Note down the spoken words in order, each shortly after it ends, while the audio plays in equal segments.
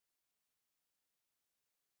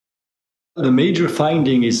The major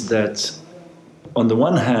finding is that, on the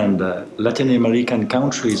one hand, Latin American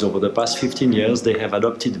countries over the past 15 years, they have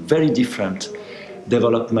adopted very different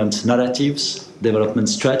development narratives, development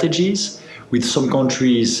strategies, with some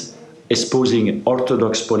countries espousing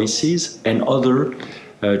orthodox policies and others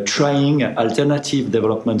trying alternative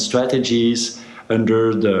development strategies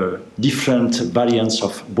under the different variants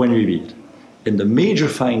of Buen Vivir. And the major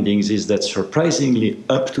findings is that, surprisingly,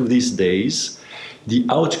 up to these days, the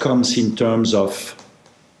outcomes in terms of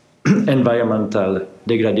environmental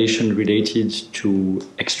degradation related to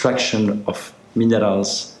extraction of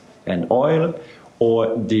minerals and oil,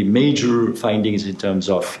 or the major findings in terms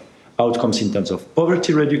of outcomes in terms of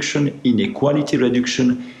poverty reduction, inequality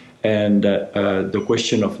reduction, and the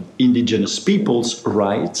question of indigenous peoples'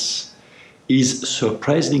 rights is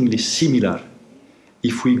surprisingly similar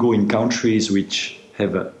if we go in countries which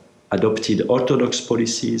have adopted orthodox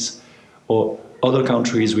policies or other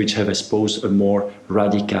countries which have espoused a more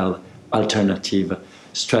radical alternative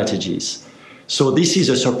strategies. So this is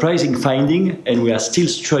a surprising finding, and we are still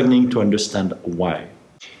struggling to understand why.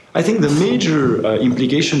 I think the major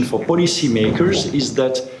implication for policymakers is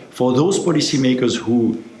that for those policymakers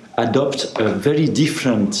who adopt a very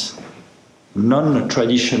different,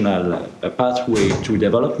 non-traditional pathway to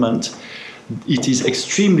development, it is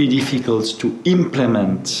extremely difficult to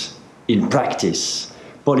implement in practice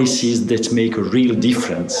policies that make a real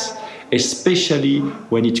difference, especially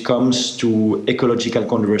when it comes to ecological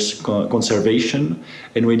conservation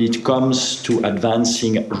and when it comes to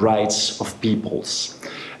advancing rights of peoples.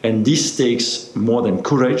 And this takes more than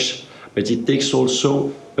courage, but it takes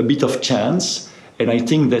also a bit of chance. And I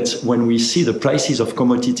think that when we see the prices of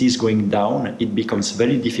commodities going down, it becomes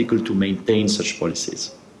very difficult to maintain such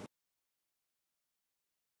policies.